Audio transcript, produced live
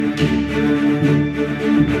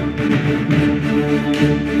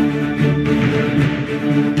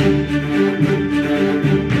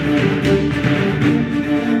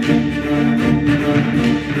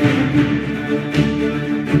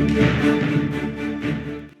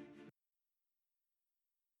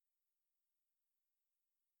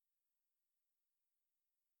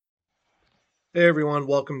Hey everyone,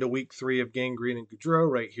 welcome to week 3 of Gangrene and Goudreau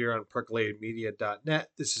right here on percolatedmedia.net.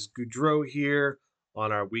 This is Goudreau here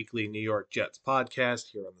on our weekly New York Jets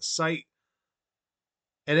podcast here on the site.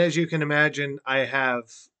 And as you can imagine, I have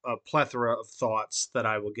a plethora of thoughts that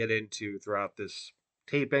I will get into throughout this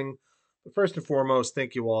taping. But first and foremost,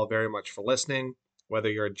 thank you all very much for listening. Whether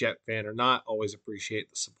you're a Jet fan or not, always appreciate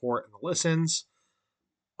the support and the listens.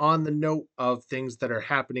 On the note of things that are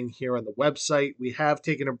happening here on the website, we have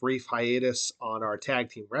taken a brief hiatus on our tag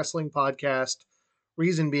team wrestling podcast.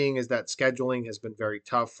 Reason being is that scheduling has been very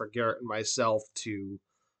tough for Garrett and myself to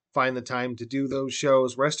find the time to do those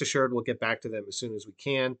shows. Rest assured, we'll get back to them as soon as we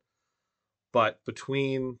can. But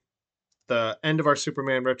between the end of our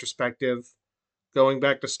Superman retrospective, going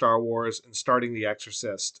back to Star Wars, and starting The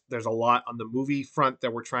Exorcist, there's a lot on the movie front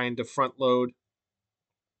that we're trying to front load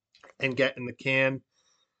and get in the can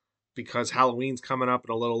because Halloween's coming up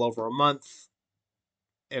in a little over a month,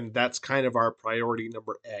 and that's kind of our priority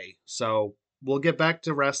number A. So we'll get back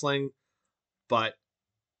to wrestling, but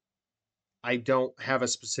I don't have a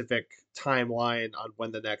specific timeline on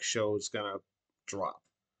when the next show is going to drop.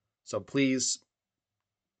 So please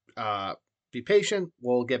be patient.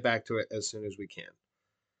 We'll get back to it as soon as we can.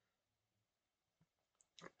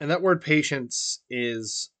 And that word patience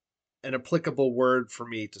is an applicable word for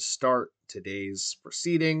me to start today's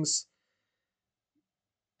proceedings.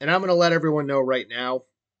 And I'm going to let everyone know right now,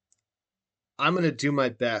 I'm going to do my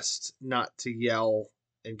best not to yell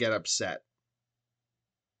and get upset.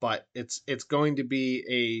 But it's going to be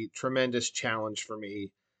a tremendous challenge for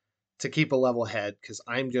me to keep a level head because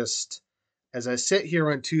I'm just, as I sit here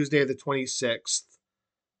on Tuesday the 26th,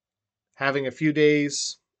 having a few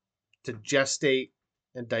days to gestate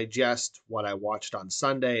and digest what I watched on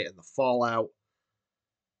Sunday and the fallout.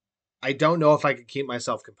 I don't know if I could keep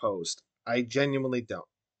myself composed. I genuinely don't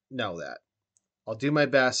know that. I'll do my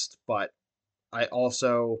best, but I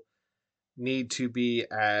also need to be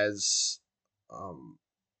as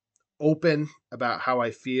open about how I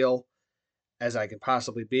feel as I can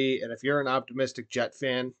possibly be. And if you're an optimistic Jet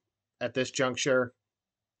fan at this juncture,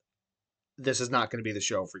 this is not going to be the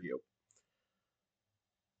show for you.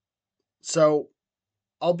 So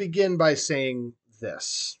I'll begin by saying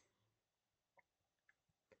this.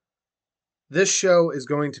 This show is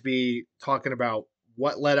going to be talking about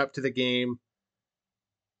what led up to the game.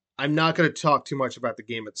 I'm not going to talk too much about the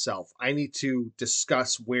game itself. I need to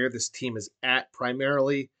discuss where this team is at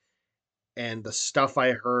primarily and the stuff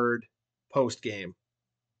I heard post game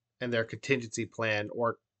and their contingency plan,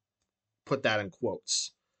 or put that in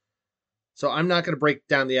quotes. So I'm not going to break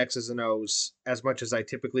down the X's and O's as much as I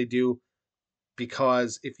typically do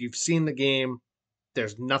because if you've seen the game,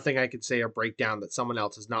 there's nothing I could say or break down that someone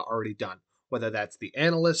else has not already done. Whether that's the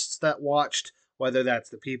analysts that watched, whether that's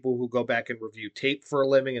the people who go back and review tape for a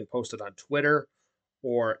living and post it on Twitter,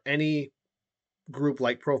 or any group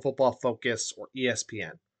like Pro Football Focus or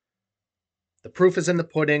ESPN. The proof is in the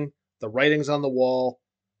pudding, the writing's on the wall,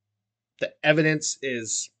 the evidence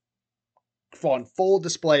is on full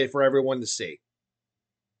display for everyone to see.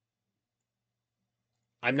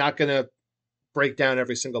 I'm not going to break down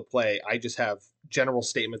every single play. I just have general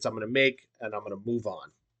statements I'm going to make, and I'm going to move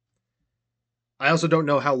on. I also don't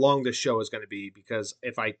know how long this show is going to be because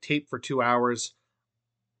if I tape for 2 hours,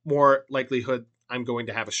 more likelihood I'm going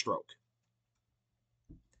to have a stroke.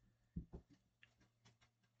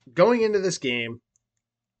 Going into this game,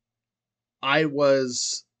 I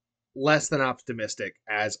was less than optimistic,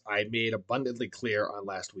 as I made abundantly clear on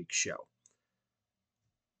last week's show.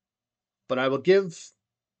 But I will give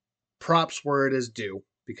props where it is due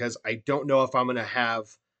because I don't know if I'm going to have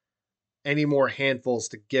any more handfuls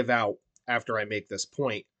to give out after I make this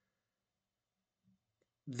point.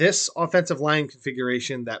 This offensive line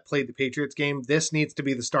configuration that played the Patriots game, this needs to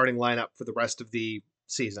be the starting lineup for the rest of the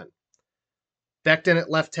season. Becton at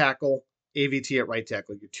left tackle, AVT at right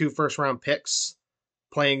tackle. Your 2 first-round picks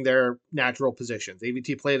playing their natural positions.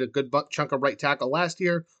 AVT played a good chunk of right tackle last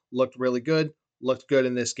year, looked really good, looked good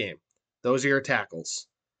in this game. Those are your tackles.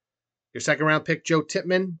 Your second-round pick, Joe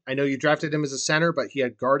Tippmann, I know you drafted him as a center, but he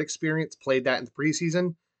had guard experience, played that in the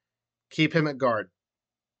preseason. Keep him at guard.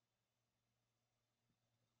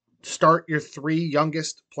 Start your 3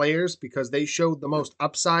 youngest players because they showed the most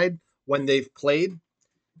upside when they've played,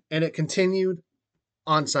 and it continued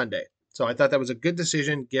on Sunday. So I thought that was a good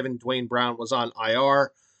decision given Dwayne Brown was on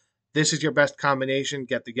IR. This is your best combination.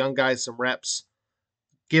 Get the young guys some reps.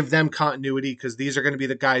 Give them continuity because these are going to be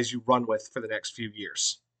the guys you run with for the next few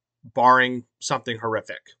years, barring something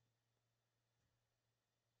horrific.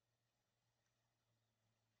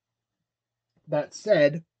 That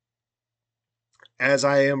said, As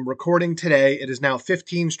I am recording today, it is now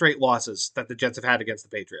 15 straight losses that the Jets have had against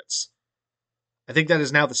the Patriots. I think that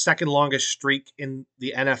is now the second longest streak in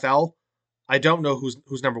the NFL. I don't know who's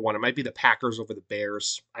number one. It might be the Packers over the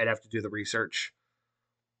Bears. I'd have to do the research.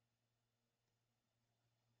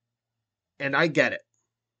 And I get it.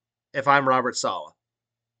 If I'm Robert Saleh,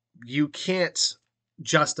 you can't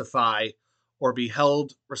justify or be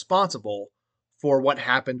held responsible for what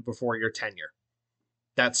happened before your tenure.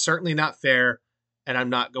 That's certainly not fair, and I'm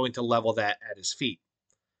not going to level that at his feet.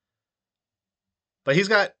 But he's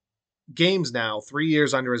got games now, 3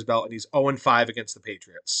 years under his belt, and he's 0-5 against the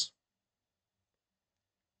Patriots.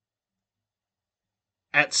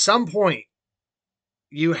 At some point,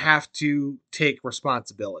 you have to take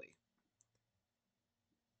responsibility.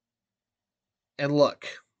 And look,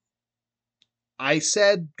 I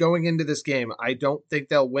said going into this game, I don't think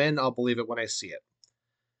they'll win. I'll believe it when I see it.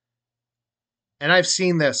 And I've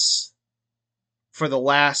seen this for the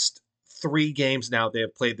last 3 games now they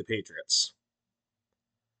have played the Patriots,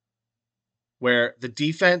 where the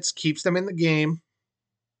defense keeps them in the game.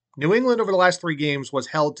 New England over the last 3 games was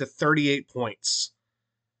held to 38 points.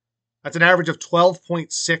 That's an average of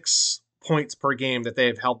 12.6 points per game that they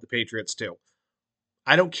have held the Patriots to.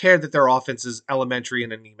 I don't care that their offense is elementary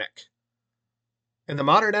and anemic. In the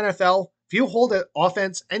modern NFL, if you hold an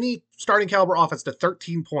offense, any starting caliber offense, to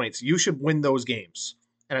 13 points, you should win those games.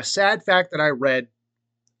 And a sad fact that I read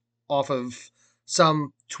off of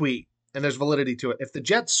some tweet, and there's validity to it, if the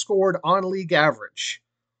Jets scored on league average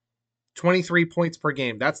 23 points per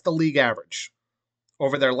game, that's the league average,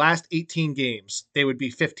 over their last 18 games, they would be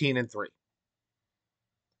 15-3.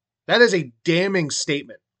 That is a damning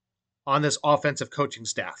statement on this offensive coaching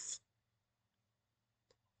staff,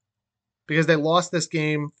 because they lost this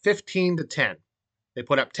game 15-10. They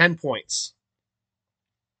put up 10 points.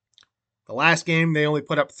 The last game, they only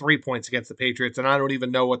put up 3 points against the Patriots, and I don't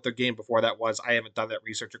even know what the game before that was. I haven't done that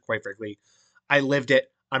research, or quite frankly, I lived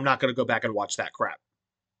it. I'm not going to go back and watch that crap.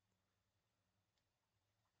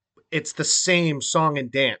 It's the same song and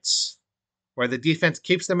dance, where the defense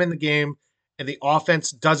keeps them in the game, and the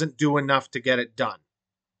offense doesn't do enough to get it done.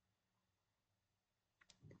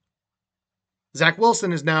 Zach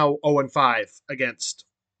Wilson is now 0-5 against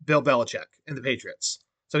Bill Belichick and the Patriots.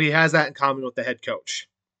 So he has that in common with the head coach.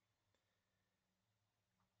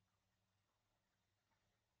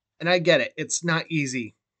 And I get it. It's not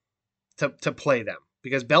easy to play them,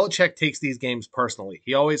 because Belichick takes these games personally.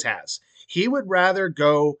 He always has. He would rather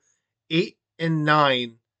go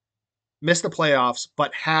 8-9, miss the playoffs,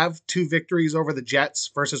 but have 2 victories over the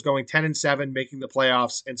Jets versus going 10-7, making the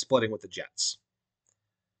playoffs and splitting with the Jets.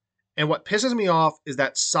 And what pisses me off is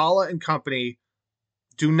that Saleh and company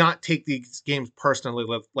do not take these games personally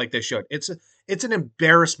like they should. It's an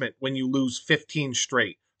embarrassment when you lose 15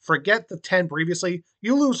 straight. Forget the 10 previously.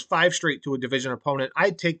 You lose 5 straight to a division opponent.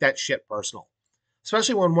 I'd take that shit personal.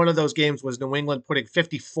 Especially when one of those games was New England putting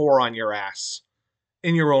 54 on your ass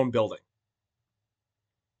in your own building.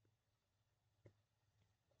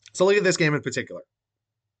 So look at this game in particular.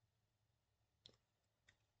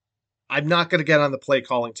 I'm not going to get on the play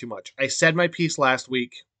calling too much. I said my piece last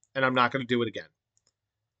week, and I'm not going to do it again,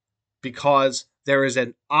 because there is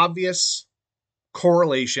an obvious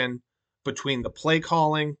correlation between the play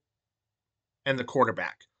calling and the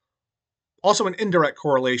quarterback. Also an indirect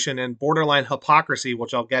correlation and borderline hypocrisy,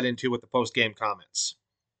 which I'll get into with the post-game comments.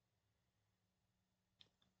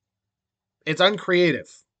 It's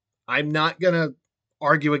uncreative. I'm not going to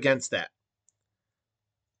argue against that.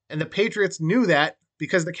 And the Patriots knew that,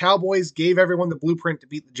 because the Cowboys gave everyone the blueprint to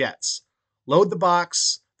beat the Jets. Load the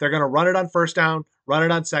box. They're going to run it on first down, run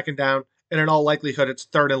it on second down, and in all likelihood, it's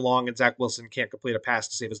 3rd and long, and Zach Wilson can't complete a pass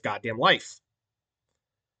to save his goddamn life.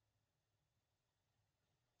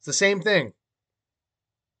 It's the same thing.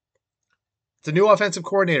 It's a new offensive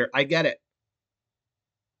coordinator. I get it.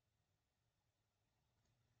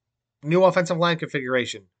 New offensive line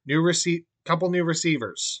configuration. Couple new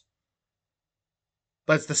receivers.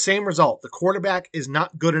 But it's the same result. The quarterback is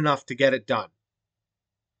not good enough to get it done.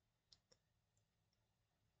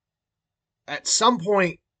 At some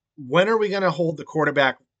point, when are we going to hold the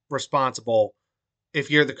quarterback responsible if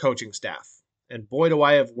you're the coaching staff? And boy, do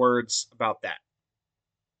I have words about that.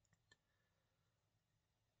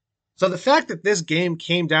 So the fact that this game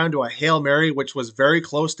came down to a Hail Mary, which was very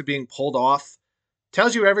close to being pulled off,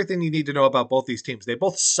 tells you everything you need to know about both these teams. They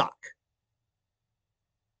both suck,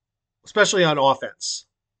 especially on offense.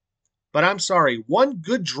 But I'm sorry, one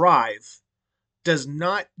good drive does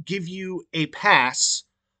not give you a pass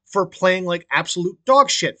for playing like absolute dog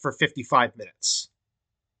shit for 55 minutes.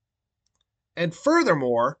 And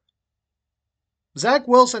furthermore, Zach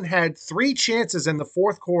Wilson had 3 chances in the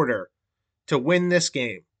fourth quarter to win this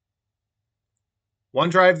game. One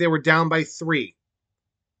drive, they were down by 3.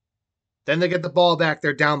 Then they get the ball back,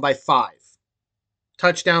 they're down by 5.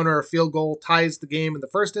 Touchdown or a field goal ties the game in the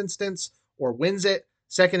first instance or wins it.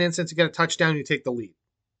 Second instance, you get a touchdown, you take the lead,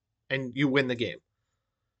 and you win the game.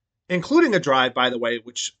 Including a drive, by the way,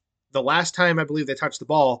 which the last time I believe they touched the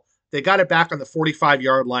ball, they got it back on the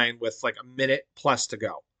 45-yard line with like a minute plus to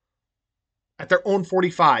go. At their own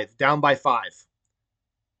 45, down by 5.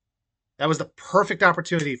 That was the perfect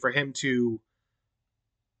opportunity for him to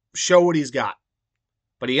show what he's got.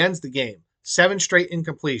 But he ends the game. 7 straight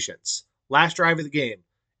incompletions. Last drive of the game.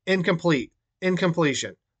 Incomplete.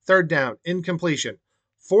 Incompletion. Third down. Incompletion.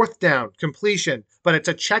 Fourth down. Completion. But it's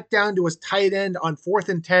a check down to his tight end on 4th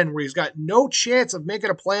and 10 where he's got no chance of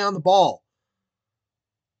making a play on the ball.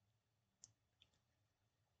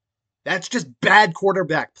 That's just bad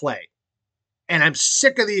quarterback play. And I'm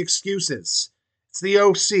sick of the excuses. It's the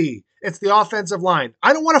OC. It's the offensive line.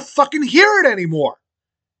 I don't want to fucking hear it anymore.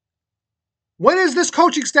 When is this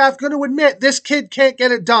coaching staff going to admit this kid can't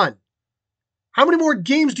get it done? How many more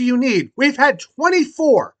games do you need? We've had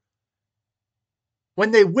 24.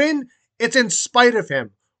 When they win, it's in spite of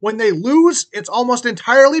him. When they lose, it's almost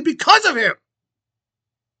entirely because of him.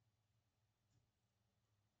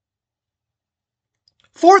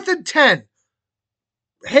 4th and 10.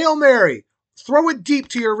 Hail Mary. Throw it deep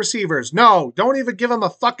to your receivers. No, don't even give them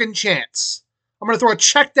a fucking chance. I'm going to throw a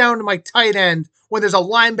check down to my tight end when there's a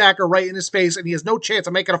linebacker right in his face and he has no chance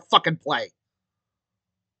of making a fucking play.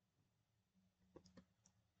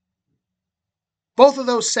 Both of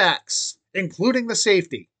those sacks, including the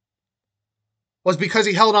safety, was because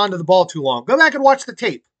he held on to the ball too long. Go back and watch the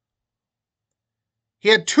tape. He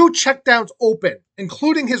had 2 checkdowns open,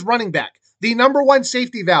 including his running back, the number 1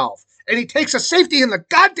 safety valve, and he takes a safety in the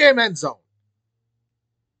goddamn end zone.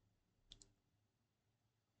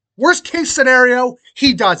 Worst case scenario,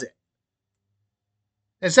 he does it.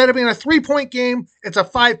 Instead of being a 3-point game, it's a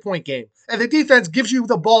 5-point game. And the defense gives you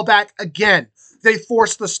the ball back again. They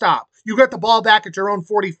force the stop. You get the ball back at your own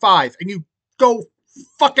 45, and you go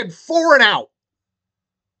fucking 4 and out.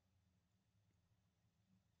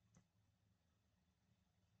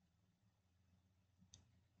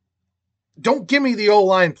 Don't give me the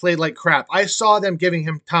O-line played like crap. I saw them giving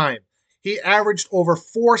him time. He averaged over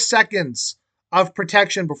 4 seconds of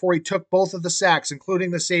protection before he took both of the sacks,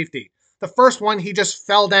 including the safety. The first one, he just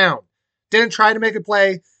fell down. Didn't try to make a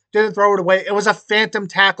play. Didn't throw it away. It was a phantom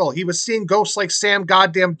tackle. He was seeing ghosts like Sam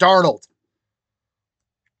goddamn Darnold.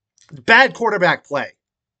 Bad quarterback play.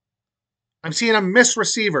 I'm seeing him miss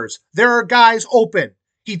receivers. There are guys open.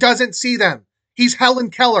 He doesn't see them. He's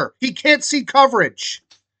Helen Keller. He can't see coverage.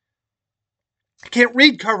 He can't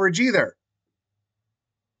read coverage either.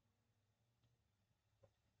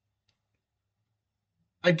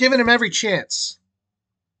 I've given him every chance.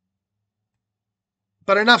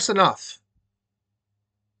 But enough's enough.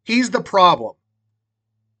 He's the problem.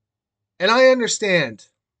 And I understand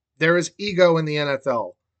there is ego in the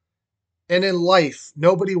NFL. And in life,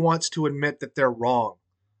 nobody wants to admit that they're wrong,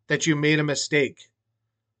 that you made a mistake.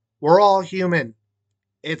 We're all human.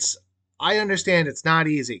 I understand it's not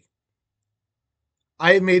easy.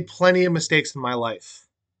 I have made plenty of mistakes in my life.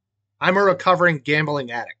 I'm a recovering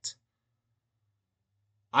gambling addict.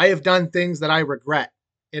 I have done things that I regret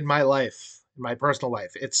in my life, in my personal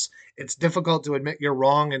life. It's difficult to admit you're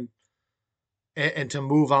wrong and to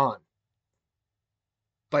move on.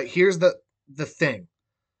 But here's the thing.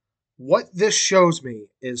 What this shows me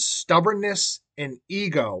is stubbornness and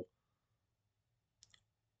ego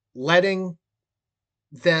letting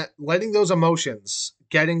those emotions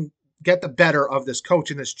get the better of this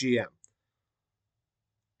coach and this GM.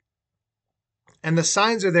 And the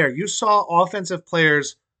signs are there. You saw offensive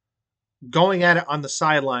players going at it on the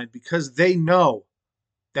sideline because they know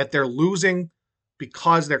that they're losing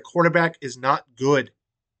because their quarterback is not good.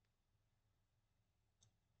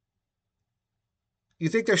 You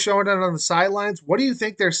think they're showing it on the sidelines? What do you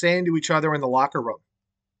think they're saying to each other in the locker room?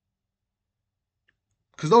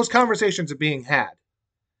 Because those conversations are being had.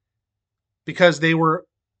 Because they were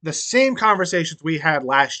the same conversations we had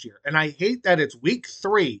last year. And I hate that it's week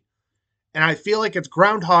 3 and I feel like it's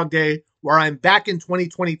Groundhog Day where I'm back in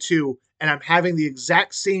 2022 and I'm having the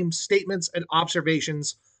exact same statements and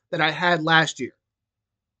observations that I had last year.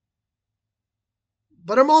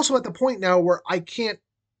 But I'm also at the point now where I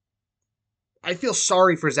feel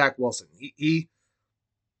sorry for Zach Wilson. He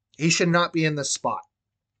should not be in this spot.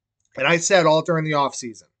 And I said all during the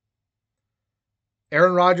offseason,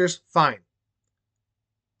 Aaron Rodgers, fine.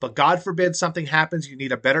 But God forbid something happens, you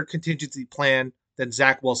need a better contingency plan than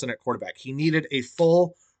Zach Wilson at quarterback. He needed a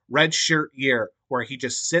full red shirt year where he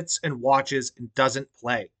just sits and watches and doesn't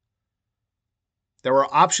play. There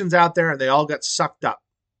were options out there and they all got sucked up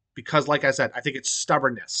because, like I said, I think it's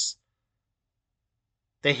stubbornness.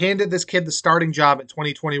 They handed this kid the starting job in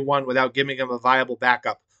 2021 without giving him a viable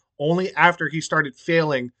backup. Only after he started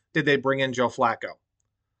failing did they bring in Joe Flacco.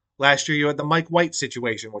 Last year, you had the Mike White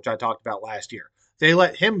situation, which I talked about last year. They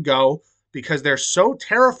let him go because they're so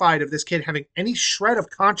terrified of this kid having any shred of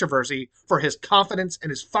controversy for his confidence and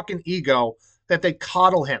his fucking ego that they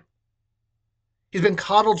coddle him. He's been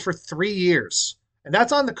coddled for 3 years, and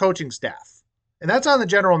that's on the coaching staff, and that's on the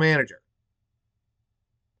general manager.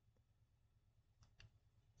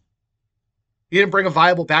 You didn't bring a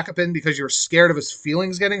viable backup in because you were scared of his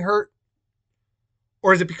feelings getting hurt?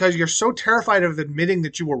 Or is it because you're so terrified of admitting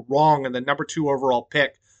that you were wrong in the number 2 overall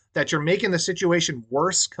pick that you're making the situation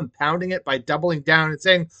worse, compounding it by doubling down and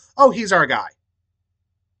saying, oh, he's our guy?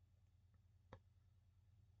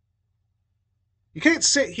 You can't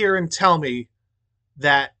sit here and tell me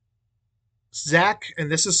that Zach,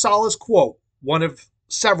 and this is Saleh's quote, one of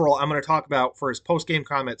several I'm going to talk about for his post-game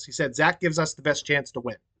comments. He said, Zach gives us the best chance to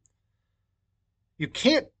win. You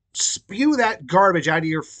can't spew that garbage out of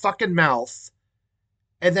your fucking mouth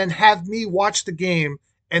and then have me watch the game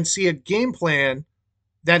and see a game plan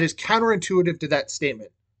that is counterintuitive to that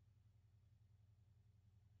statement.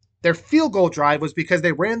 Their field goal drive was because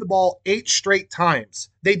they ran the ball 8 straight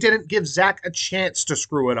times. They didn't give Zach a chance to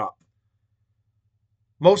screw it up.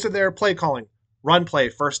 Most of their play calling, run play,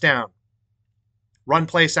 first down. Run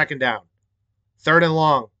play, second down. Third and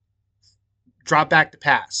long. Drop back to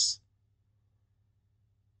pass.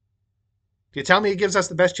 You tell me he gives us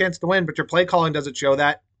the best chance to win, but your play calling doesn't show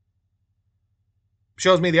that.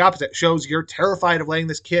 Shows me the opposite. Shows you're terrified of letting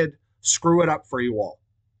this kid screw it up for you all.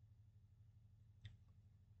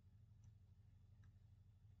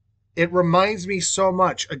 It reminds me so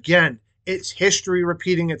much. Again, it's history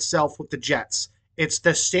repeating itself with the Jets. It's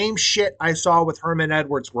the same shit I saw with Herman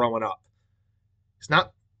Edwards growing up. He's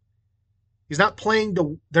not playing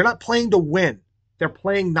to, they're not playing to win. They're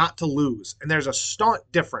playing not to lose. And there's a staunch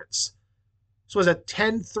difference. This was a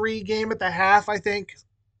 10-3 game at the half, I think.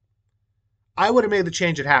 I would have made the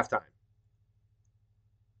change at halftime.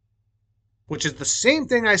 Which is the same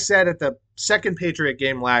thing I said at the second Patriot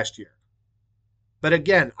game last year. But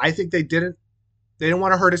again, I think they didn't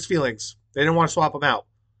want to hurt his feelings. They didn't want to swap him out.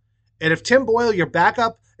 And if Tim Boyle, your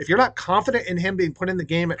backup, if you're not confident in him being put in the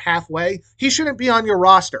game at halfway, he shouldn't be on your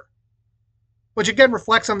roster. Which again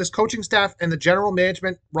reflects on this coaching staff and the general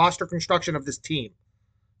management roster construction of this team.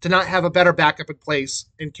 To not have a better backup in place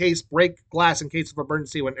in case break glass in case of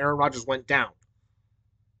emergency when Aaron Rodgers went down.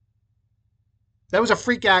 That was a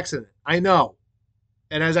freak accident. I know.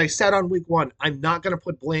 And as I said on week 1, I'm not going to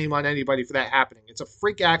put blame on anybody for that happening. It's a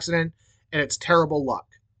freak accident and it's terrible luck.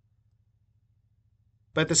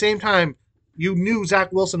 But at the same time, you knew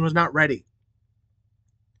Zach Wilson was not ready.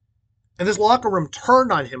 And this locker room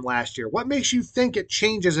turned on him last year. What makes you think it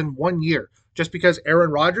changes in 1 year? Just because Aaron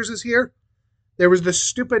Rodgers is here? There was this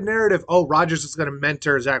stupid narrative, oh, Rodgers is going to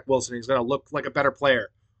mentor Zach Wilson. He's going to look like a better player.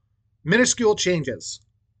 Minuscule changes.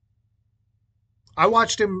 I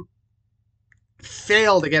watched him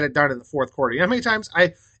fail to get it done in the fourth quarter. You know how many times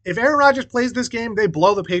if Aaron Rodgers plays this game, they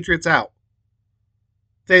blow the Patriots out.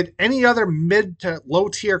 If they had any other mid to low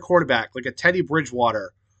tier quarterback, like a Teddy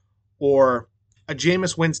Bridgewater or a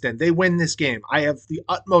Jameis Winston, they win this game. I have the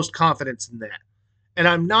utmost confidence in that. And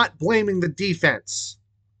I'm not blaming the defense.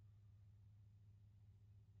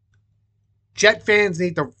 Jet fans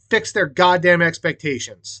need to fix their goddamn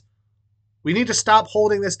expectations. We need to stop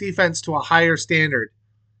holding this defense to a higher standard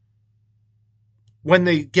when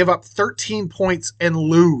they give up 13 points and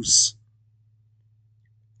lose.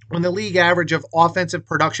 When the league average of offensive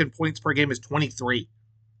production points per game is 23.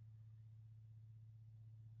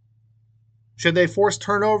 Should they force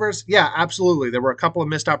turnovers? Yeah, absolutely. There were a couple of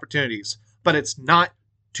missed opportunities, but it's not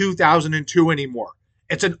 2002 anymore.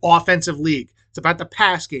 It's an offensive league. It's about the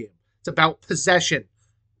pass game. It's about possession,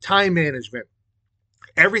 time management,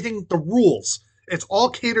 everything, the rules. It's all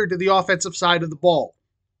catered to the offensive side of the ball.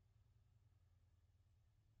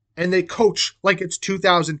 And they coach like it's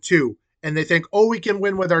 2002. And they think, oh, we can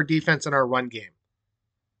win with our defense and our run game.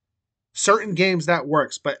 Certain games that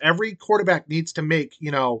works, but every quarterback needs to make,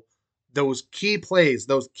 those key plays,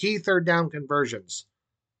 those key third down conversions.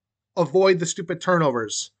 Avoid the stupid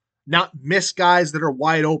turnovers. Not miss guys that are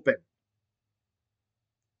wide open.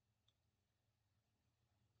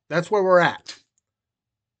 That's where we're at.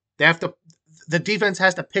 The defense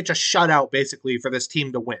has to pitch a shutout, basically, for this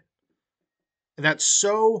team to win. And that's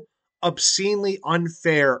so obscenely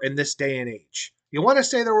unfair in this day and age. You want to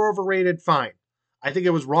say they were overrated? Fine. I think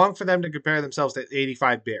it was wrong for them to compare themselves to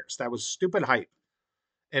 85 Bears. That was stupid hype.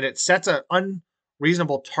 And it sets an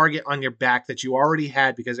unreasonable target on your back that you already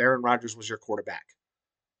had because Aaron Rodgers was your quarterback.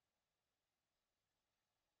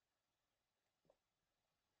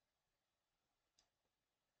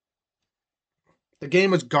 The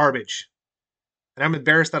game was garbage. And I'm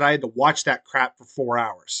embarrassed that I had to watch that crap for 4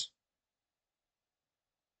 hours.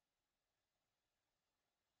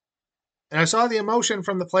 And I saw the emotion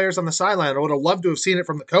from the players on the sideline. I would have loved to have seen it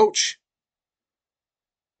from the coach,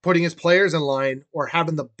 putting his players in line or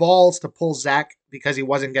having the balls to pull Zach because he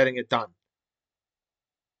wasn't getting it done.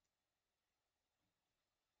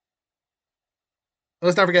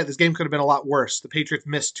 Let's not forget, this game could have been a lot worse. The Patriots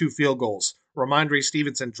missed 2 field goals. Ramondre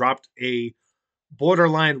Stevenson dropped a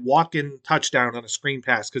borderline walk-in touchdown on a screen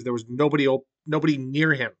pass because there was nobody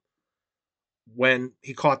near him when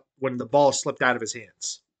the ball slipped out of his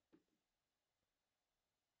hands.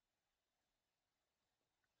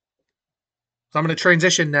 So I'm going to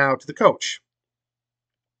transition now to the coach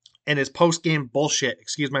and his post-game bullshit.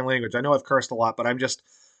 Excuse my language. I know I've cursed a lot, but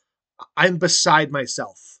I'm beside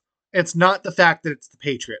myself. It's not the fact that it's the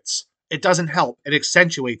Patriots. It doesn't help. It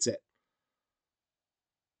accentuates it.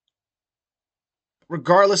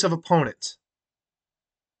 Regardless of opponent.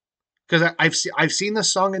 Because I've seen the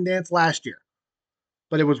song and dance last year,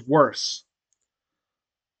 but it was worse.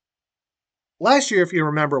 Last year, if you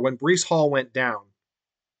remember, when Breece Hall went down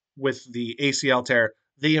with the ACL tear,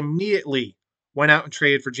 they immediately went out and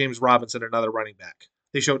traded for James Robinson, another running back.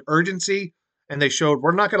 They showed urgency, and they showed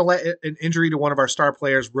we're not going to let an injury to one of our star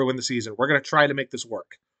players ruin the season. We're going to try to make this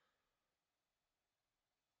work.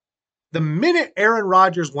 The minute Aaron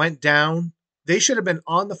Rodgers went down, they should have been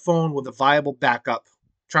on the phone with a viable backup,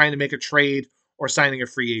 trying to make a trade or signing a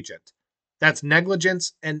free agent. That's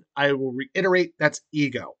negligence, and I will reiterate, that's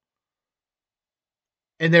ego.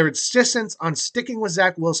 And their insistence on sticking with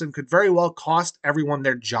Zach Wilson could very well cost everyone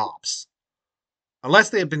their jobs.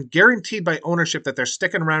 Unless they have been guaranteed by ownership that they're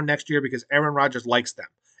sticking around next year because Aaron Rodgers likes them.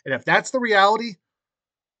 And if that's the reality,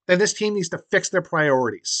 then this team needs to fix their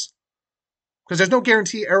priorities. Because there's no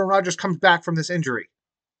guarantee Aaron Rodgers comes back from this injury.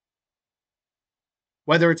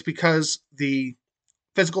 Whether it's because the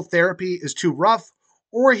physical therapy is too rough,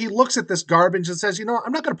 or he looks at this garbage and says, I'm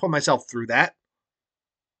not going to put myself through that.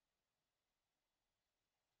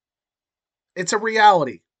 It's a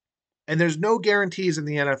reality. And there's no guarantees in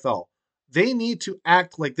the NFL. They need to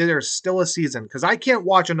act like there's still a season, because I can't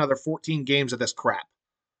watch another 14 games of this crap.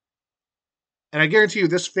 And I guarantee you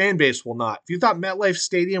this fan base will not. If you thought MetLife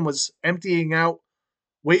Stadium was emptying out,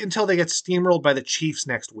 wait until they get steamrolled by the Chiefs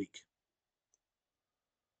next week.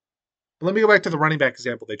 But let me go back to the running back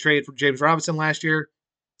example. They traded for James Robinson last year.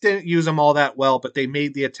 Didn't use him all that well, but they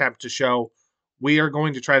made the attempt to show we are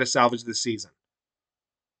going to try to salvage this season.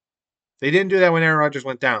 They didn't do that when Aaron Rodgers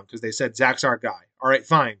went down because they said, Zach's our guy. All right,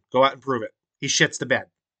 fine. Go out and prove it. He shits the bed.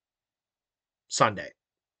 Sunday.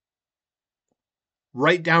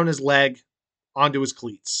 Right down his leg, onto his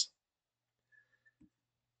cleats.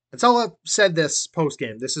 And Saleh said this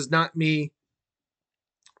post-game. This is not me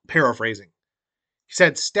paraphrasing. He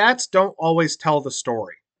said, stats don't always tell the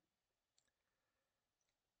story.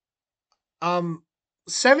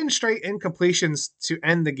 7 straight incompletions to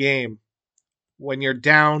end the game when you're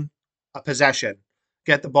down a possession.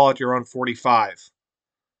 Get the ball at your own 45.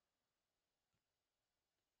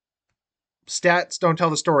 Stats don't tell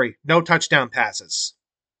the story. No touchdown passes.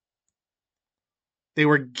 They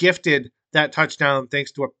were gifted that touchdown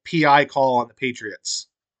thanks to a PI call on the Patriots.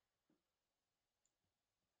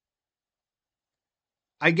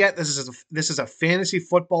 I get this is a fantasy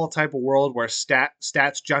football type of world where stats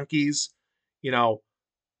junkies,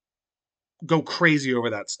 go crazy over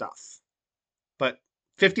that stuff. But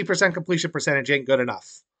 50% completion percentage ain't good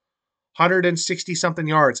enough. 160 something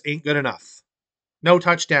yards ain't good enough. No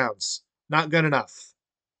touchdowns, not good enough.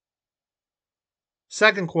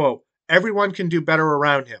 Second quote, everyone can do better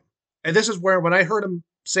around him. And this is where, when I heard him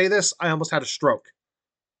say this, I almost had a stroke.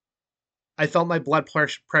 I felt my blood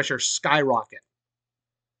pressure skyrocket.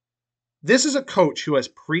 This is a coach who has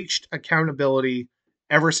preached accountability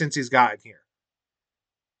ever since he's gotten here.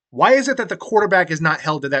 Why is it that the quarterback is not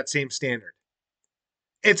held to that same standard?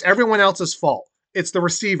 It's everyone else's fault. It's the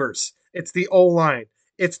receivers. It's the O-line.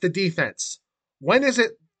 It's the defense. When is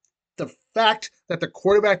it the fact that the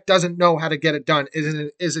quarterback doesn't know how to get it done,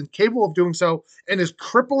 is incapable of doing so, and is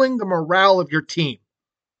crippling the morale of your team?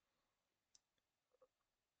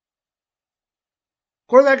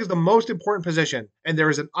 Quarterback is the most important position, and there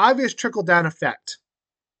is an obvious trickle-down effect.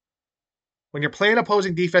 When you're playing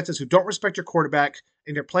opposing defenses who don't respect your quarterback,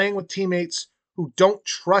 and you're playing with teammates who don't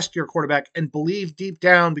trust your quarterback and believe deep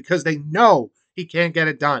down because they know he can't get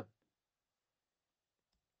it done.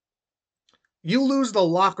 You lose the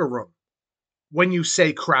locker room when you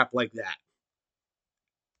say crap like that.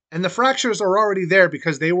 And the fractures are already there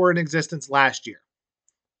because they were in existence last year.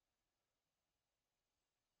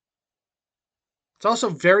 It's also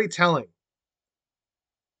very telling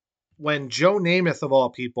when Joe Namath, of all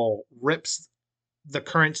people, rips the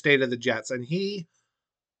current state of the Jets, and he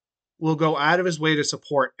will go out of his way to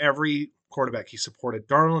support every quarterback. He supported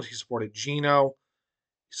Darnold, he supported Geno,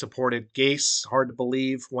 he supported Gase. Hard to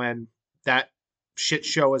believe when that shit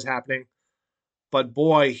show was happening. But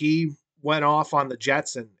boy, he went off on the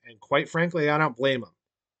Jets, and quite frankly, I don't blame him.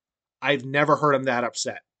 I've never heard him that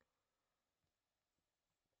upset.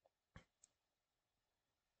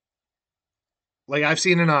 Like, I've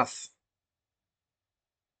seen enough.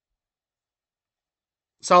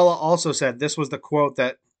 Saleh also said this was the quote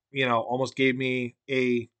that, almost gave me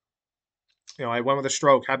I went with a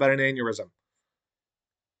stroke. How about an aneurysm?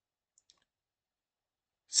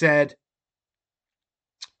 Said,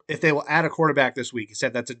 if they will add a quarterback this week, he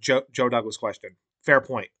said that's a Joe Douglas question. Fair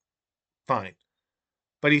point. Fine.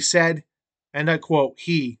 But he said, and I quote,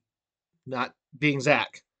 he, not being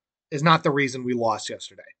Zach, is not the reason we lost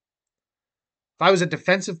yesterday. If I was a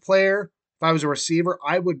defensive player, if I was a receiver,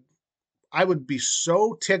 I would be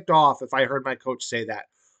so ticked off if I heard my coach say that.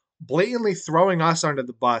 Blatantly throwing us under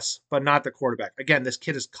the bus, but not the quarterback. Again, this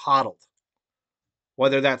kid is coddled.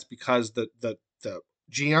 Whether that's because the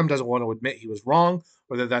GM doesn't want to admit he was wrong,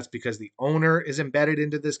 whether that's because the owner is embedded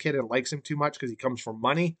into this kid and likes him too much because he comes from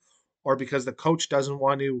money, or because the coach doesn't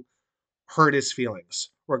want to hurt his feelings.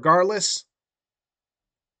 Regardless,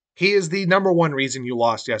 he is the number one reason you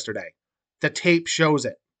lost yesterday. The tape shows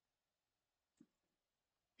it.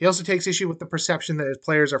 He also takes issue with the perception that his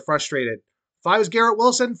players are frustrated. If I was Garrett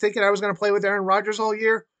Wilson thinking I was going to play with Aaron Rodgers all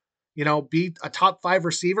year, be a top 5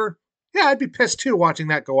 receiver, yeah, I'd be pissed too watching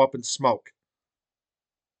that go up in smoke.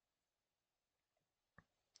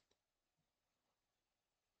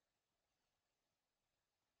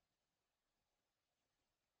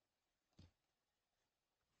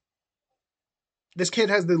 This kid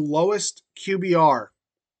has the lowest QBR.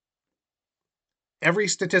 Every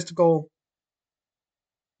statistical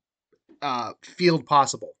field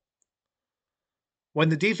possible. When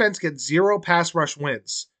the defense gets 0 pass rush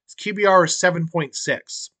wins, his QBR is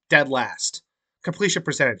 7.6, dead last. Completion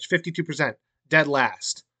percentage, 52%, dead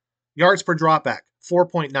last. Yards per dropback,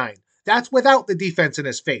 4.9. That's without the defense in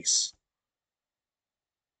his face.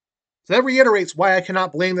 So that reiterates why I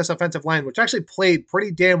cannot blame this offensive line, which actually played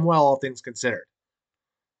pretty damn well, all things considered.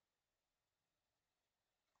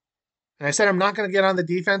 And I said I'm not going to get on the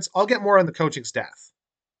defense. I'll get more on the coaching staff.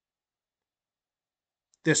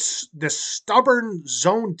 This stubborn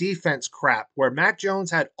zone defense crap where Mac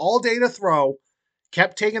Jones had all day to throw,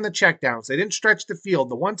 kept taking the checkdowns. They didn't stretch the field.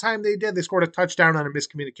 The one time they did, they scored a touchdown on a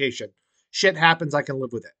miscommunication. Shit happens. I can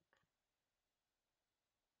live with it.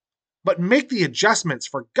 But make the adjustments,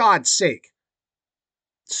 for God's sake.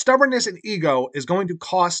 Stubbornness and ego is going to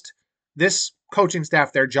cost this coaching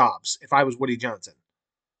staff their jobs if I was Woody Johnson.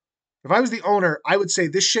 If I was the owner, I would say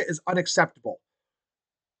this shit is unacceptable.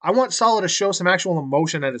 I want Saleh to show some actual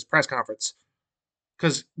emotion at his press conference.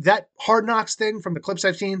 Because that Hard Knocks thing from the clips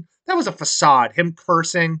I've seen, that was a facade. Him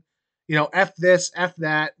cursing, F this, F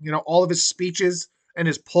that, all of his speeches and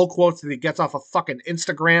his pull quotes that he gets off of fucking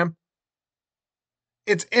Instagram.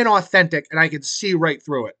 It's inauthentic, and I can see right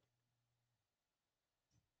through it.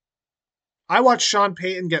 I watched Sean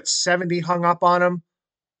Payton get 70 hung up on him,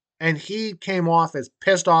 and he came off as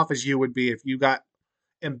pissed off as you would be if you got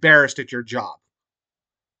embarrassed at your job.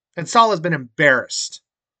 And Saleh's been embarrassed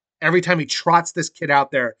every time he trots this kid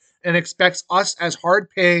out there and expects us as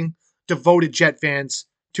hard-paying, devoted Jet fans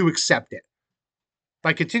to accept it.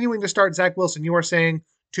 By continuing to start Zach Wilson, you are saying,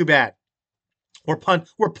 too bad. We're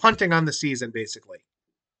punting on the season, basically.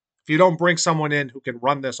 If you don't bring someone in who can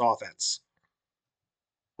run this offense.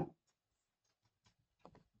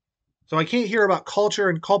 So I can't hear about culture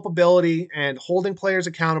and culpability and holding players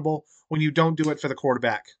accountable when you don't do it for the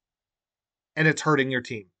quarterback. And it's hurting your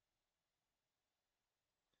team.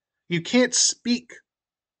 You can't speak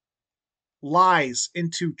lies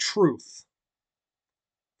into truth,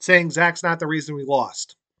 saying Zach's not the reason we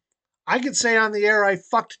lost. I could say on the air I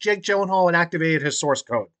fucked Jake Gyllenhaal and activated his source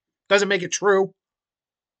code. Doesn't make it true.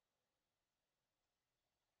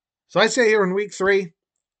 So I say here in week 3,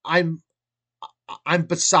 I'm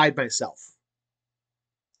beside myself.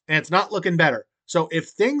 And it's not looking better. So if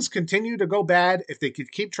things continue to go bad, if they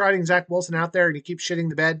could keep trotting Zach Wilson out there and he keeps shitting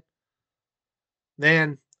the bed,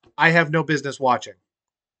 then I have no business watching.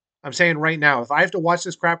 I'm saying right now, if I have to watch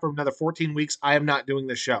this crap for another 14 weeks, I am not doing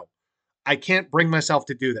this show. I can't bring myself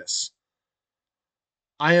to do this.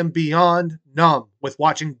 I am beyond numb with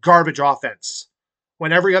watching garbage offense.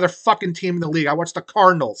 When every other fucking team in the league, I watched the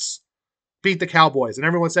Cardinals beat the Cowboys, and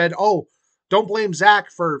everyone said, oh, don't blame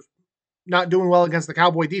Zach for not doing well against the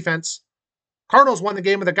Cowboy defense. Cardinals won the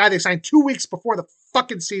game with a guy they signed 2 weeks before the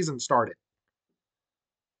fucking season started.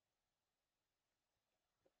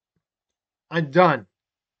 I'm done.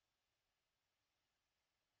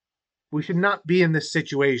 We should not be in this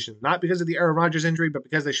situation. Not because of the Aaron Rodgers injury, but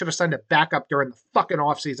because they should have signed a backup during the fucking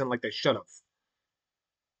offseason like they should have.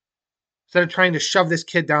 Instead of trying to shove this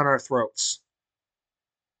kid down our throats.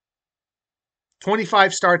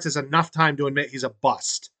 25 starts is enough time to admit he's a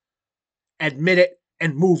bust. Admit it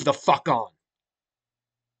and move the fuck on.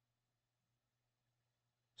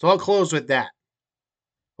 So I'll close with that.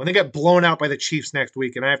 When they get blown out by the Chiefs next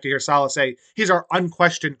week, and I have to hear Saleh say he's our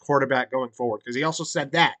unquestioned quarterback going forward, because he also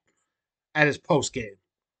said that at his post game.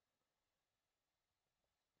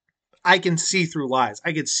 I can see through lies.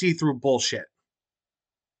 I can see through bullshit.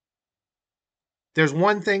 There's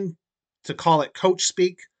one thing to call it coach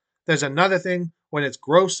speak. There's another thing when it's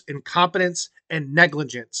gross incompetence and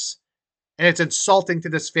negligence. And it's insulting to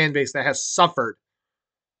this fan base that has suffered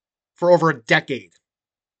for over a decade.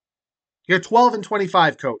 You're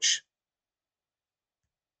 12-25, coach.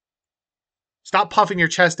 Stop puffing your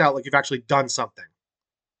chest out like you've actually done something.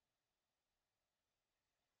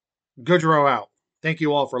 Goudreau out. Thank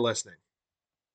you all for listening.